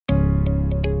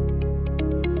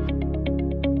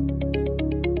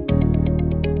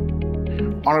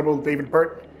Honorable David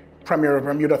Burt, Premier of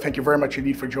Bermuda, thank you very much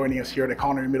indeed for joining us here at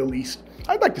Economy Middle East.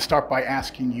 I'd like to start by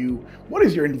asking you, what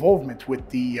is your involvement with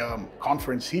the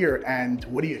conference here, and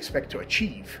what do you expect to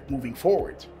achieve moving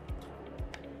forward?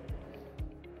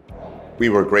 We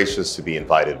were gracious to be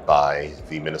invited by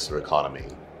the Minister of Economy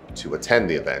to attend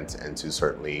the event and to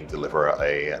certainly deliver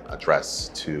an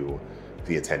address to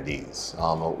the attendees.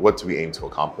 What do we aim to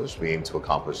accomplish? We aim to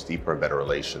accomplish deeper and better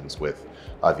relations with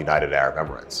the United Arab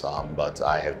Emirates. But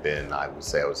I have been, I would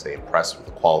say, impressed with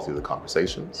the quality of the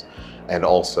conversations and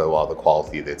also the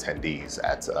quality of the attendees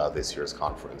at this year's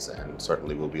conference. And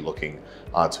certainly we'll be looking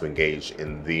to engage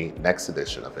in the next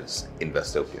edition of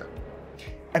Investopia.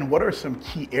 And what are some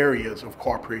key areas of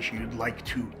cooperation you'd like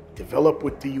to develop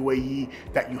with the UAE,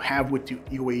 that you have with the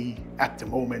UAE at the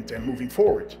moment and moving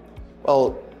forward?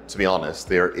 Well, to be honest,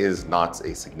 there is not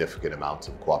a significant amount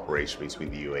of cooperation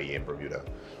between the UAE and Bermuda.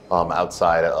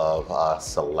 Outside of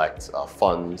select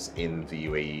funds in the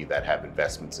UAE that have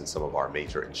investments in some of our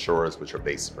major insurers, which are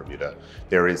based in Bermuda,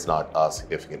 there is not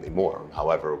significantly more.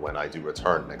 However, when I do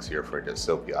return next year for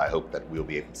Investopia, I hope that we'll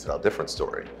be able to tell a different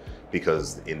story.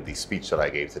 Because in the speech that I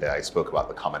gave today, I spoke about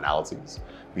the commonalities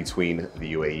between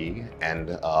the UAE and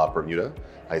Bermuda.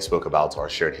 I spoke about our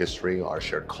shared history, our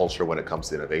shared culture when it comes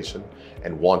to innovation,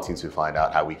 and wanting to find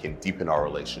out how we can deepen our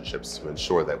relationships to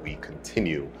ensure that we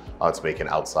continue to make an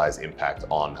outsized impact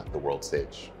on the world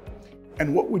stage.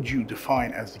 And what would you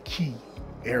define as the key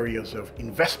areas of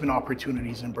investment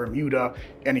opportunities in Bermuda,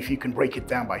 and if you can break it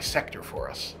down by sector for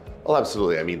us? Well,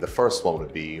 absolutely. I mean, the first one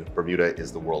would be Bermuda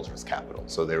is the world's risk capital.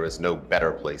 So there is no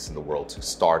better place in the world to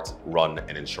start, run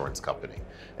an insurance company.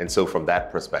 And so from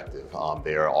that perspective,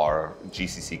 there are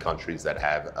GCC countries that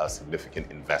have significant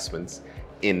investments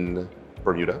in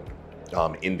Bermuda,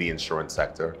 in the insurance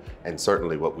sector. And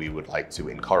certainly what we would like to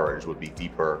encourage would be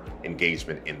deeper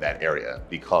engagement in that area,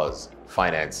 because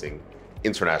financing,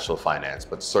 international finance,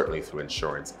 but certainly through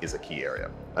insurance, is a key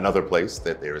area. Another place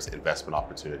that there is investment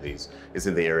opportunities is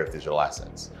in the area of digital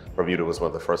assets. Bermuda was one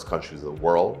of the first countries in the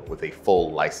world with a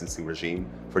full licensing regime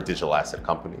for digital asset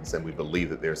companies, and we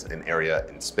believe that there's an area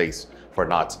in space for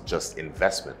not just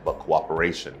investment, but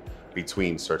cooperation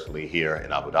between, certainly here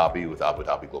in Abu Dhabi, with Abu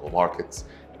Dhabi Global Markets,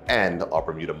 and our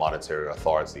Bermuda Monetary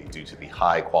Authority, due to the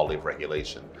high quality of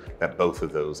regulation that both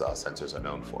of those centers are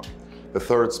known for. The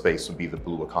third space would be the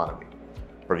blue economy.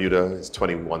 Bermuda is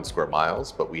 21 square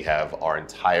miles, but we have our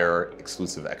entire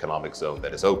exclusive economic zone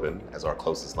that is open, as our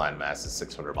closest landmass is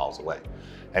 600 miles away.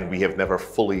 And we have never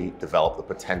fully developed the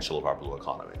potential of our blue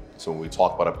economy. So when we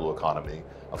talk about a blue economy,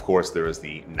 of course, there is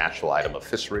the natural item of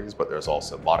fisheries, but there's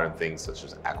also modern things such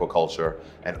as aquaculture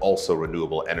and also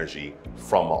renewable energy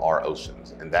from our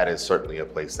oceans. And that is certainly a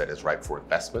place that is ripe for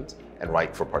investment and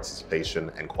ripe for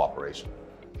participation and cooperation.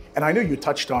 And I know you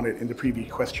touched on it in the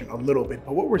previous question a little bit,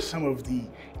 but what were some of the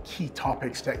key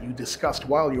topics that you discussed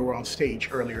while you were on stage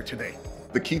earlier today?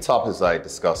 The key topics I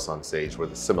discussed on stage were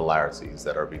the similarities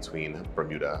that are between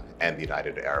Bermuda and the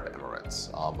United Arab Emirates.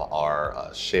 Our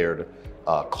shared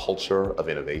culture of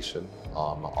innovation,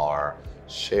 our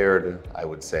shared, I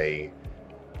would say,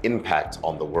 impact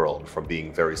on the world from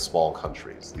being very small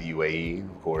countries. The UAE,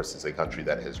 of course, is a country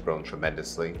that has grown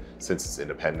tremendously since its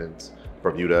independence.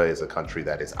 Bermuda is a country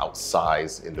that is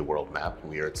outsized in the world map.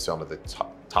 We are some of the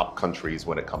top countries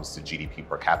when it comes to GDP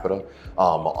per capita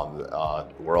on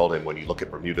the world. And when you look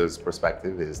at Bermuda's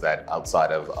perspective, is that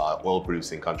outside of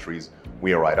oil-producing countries,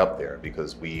 we are right up there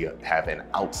because we have an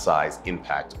outsized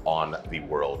impact on the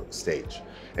world stage.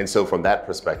 And so from that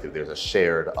perspective, there's a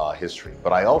shared history.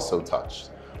 But I also touched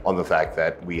on the fact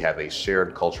that we have a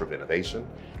shared culture of innovation,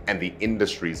 and the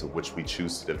industries of which we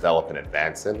choose to develop and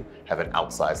advance in have an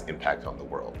outsized impact on the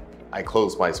world. I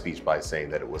closed my speech by saying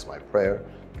that it was my prayer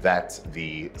that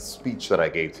the speech that I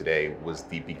gave today was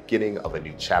the beginning of a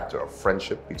new chapter of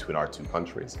friendship between our two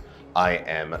countries. I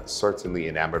am certainly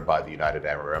enamored by the United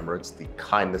Arab Emirates. The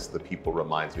kindness of the people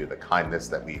reminds me of the kindness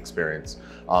that we experience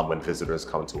when visitors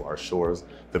come to our shores.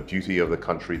 The beauty of the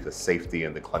country, the safety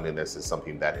and the cleanliness is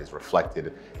something that is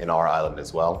reflected in our island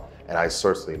as well. And I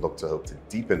certainly hope to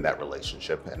deepen that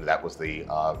relationship, and that was the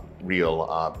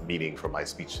real meaning for my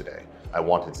speech today. I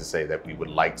wanted to say that we would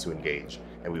like to engage,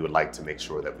 and we would like to make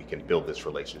sure that we can build this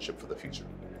relationship for the future.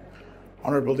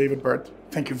 Honorable David Burt,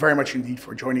 thank you very much indeed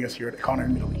for joining us here at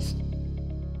Economy Middle East.